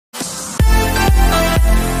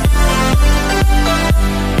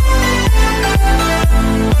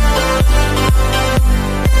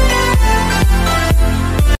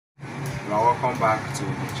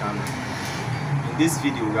this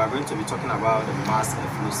video we are going to be talking about the mass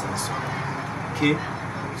airflow sensor. Okay,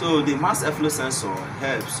 so the mass airflow sensor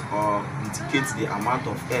helps or indicates the amount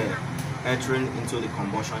of air entering into the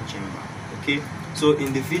combustion chamber. Okay, so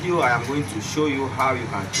in the video I am going to show you how you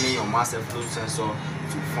can clean your mass airflow sensor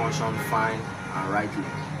to function fine and rightly.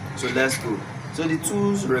 So let's go. So the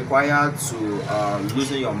tools required to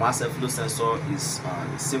loosen your mass airflow sensor is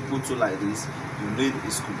a simple tool like this. You need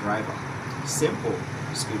a screwdriver. Simple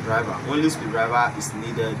screwdriver. Only screwdriver is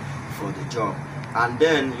needed for the job. And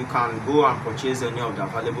then you can go and purchase any of the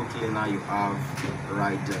available cleaner you have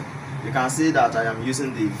right there. You can see that I am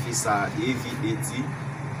using the Visa AV80.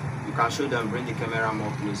 You can show them, bring the camera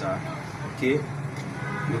more closer. Okay,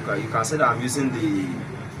 you can see that I'm using the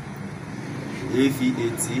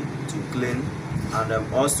AV80 to clean.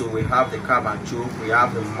 And also we have the carbon choke, we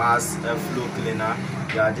have the mass airflow cleaner.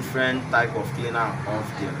 There are different type of cleaner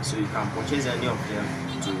of them, so you can purchase any of them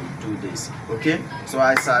to do this. Okay, so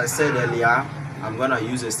as I said earlier, I'm gonna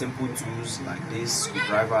use a simple tools like this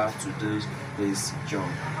screwdriver to do this job.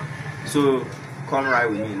 So come right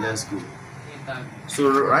with me, let's go. So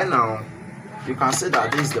right now you can see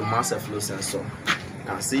that this is the mass airflow sensor. You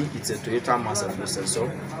can see it's a Toyota mass airflow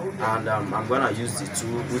sensor, and I'm gonna use the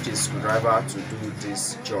tool, which is screwdriver, to do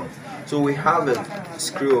this job. So we have a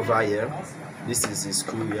screw over here. This is the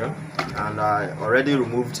screw here, and I already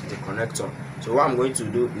removed the connector. So what I'm going to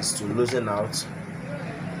do is to loosen out.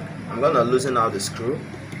 I'm gonna loosen out the screw.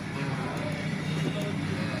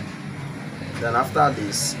 Then after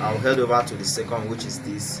this, I'll head over to the second, which is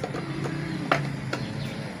this.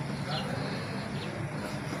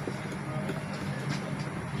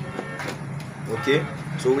 Okay,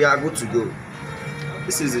 so we are good to go.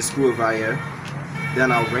 This is the screw over here.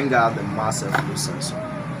 Then I'll bring out the mass airflow sensor.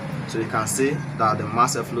 So you can see that the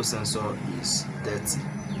mass airflow sensor is dirty.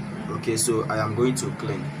 Okay, so I am going to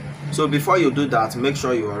clean. So before you do that, make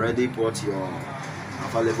sure you already bought your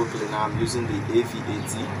available cleaner. I'm using the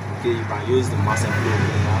AV80. Okay, you can use the mass airflow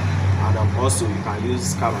cleaner, and also you can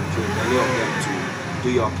use carbon choke, any of them, to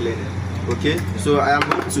do your cleaning. Okay, so I am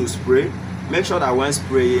going to spray. Make sure that when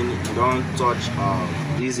spraying you don't touch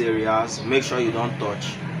these areas. Make sure you don't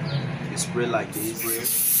touch. You spray like this.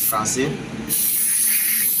 You can see.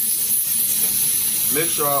 Make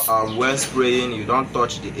sure when spraying you don't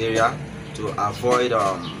touch the area to avoid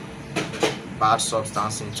bad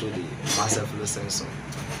substance into the mass airflow sensor.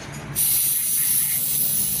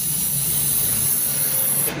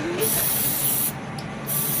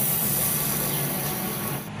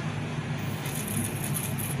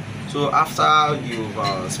 So after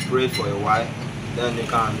you've sprayed for a while, then you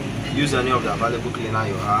can use any of the available cleaner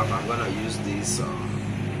you have. I'm gonna use this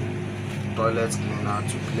toilet cleaner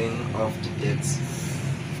to clean off the dirt.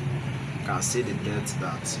 You can see the dirt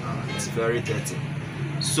that it's very dirty.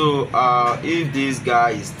 So if this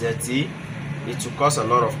guy is dirty, it will cause a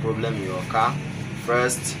lot of problem in your car.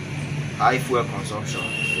 First, high fuel consumption.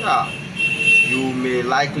 Yeah, you may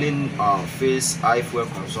likely face high fuel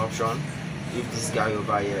consumption if this guy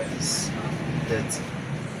over here is dirty.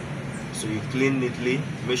 So you clean neatly.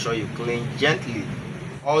 Make sure you clean gently.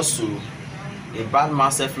 Also, a bad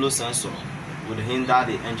mass airflow sensor would hinder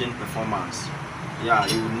the engine performance. Yeah,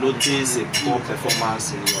 you will notice a poor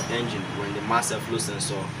performance in your engine when the mass airflow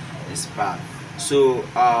sensor is bad. So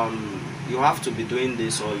you have to be doing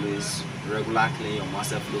this always, regular clean your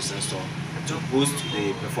mass airflow sensor to boost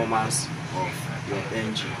the performance of your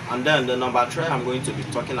engine. And then the number 3 I'm going to be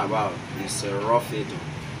talking about is rough idle.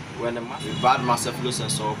 When a bad mass airflow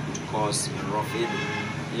sensor could cause a rough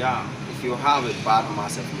idle. Yeah, if you have a bad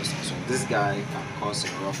mass airflow sensor, this guy can cause a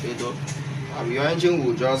rough idle. Your engine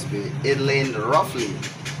will just be idling roughly,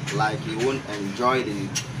 like you won't enjoy the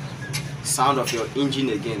sound of your engine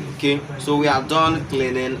again. Okay, so we are done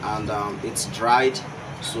cleaning and it's dried.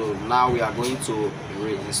 So now we are going to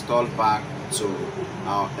reinstall back to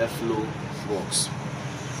our airflow box.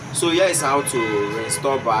 So here is how to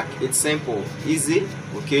reinstall back. It's simple, easy.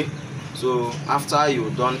 Okay, so after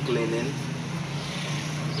you're done cleaning,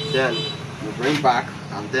 then you bring back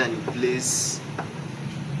and then you place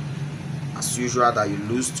as usual that you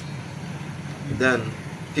loosed. Then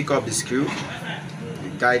pick up the screw,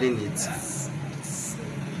 you're guiding it,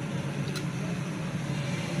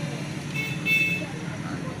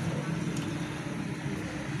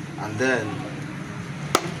 and then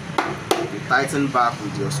you tighten back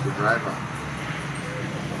with your screwdriver.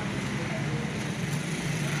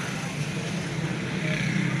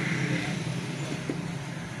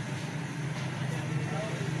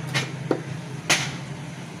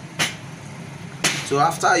 So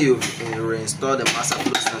after you've reinstalled the mass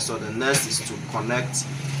airflow sensor, the next is to connect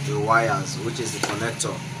the wires, which is the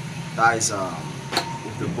connector. That is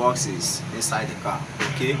the boxes inside the car.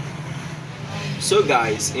 Okay, so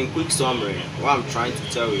guys, in quick summary, what I'm trying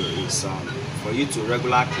to tell you is for you to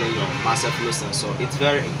regularly clean your master flow sensor. It's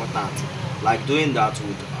very important. Like doing that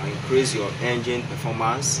would increase your engine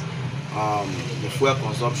performance, the fuel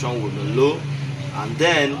consumption will be low, and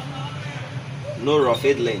then no rough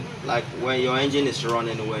idling. Like when your engine is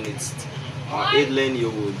running, when it's idling, you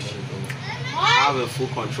would have a full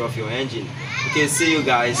control of your engine. Okay, see you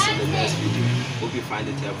guys in the next video. Hope you find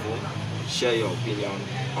it helpful. Share your opinion,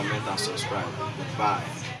 comment and subscribe.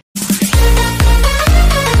 Bye.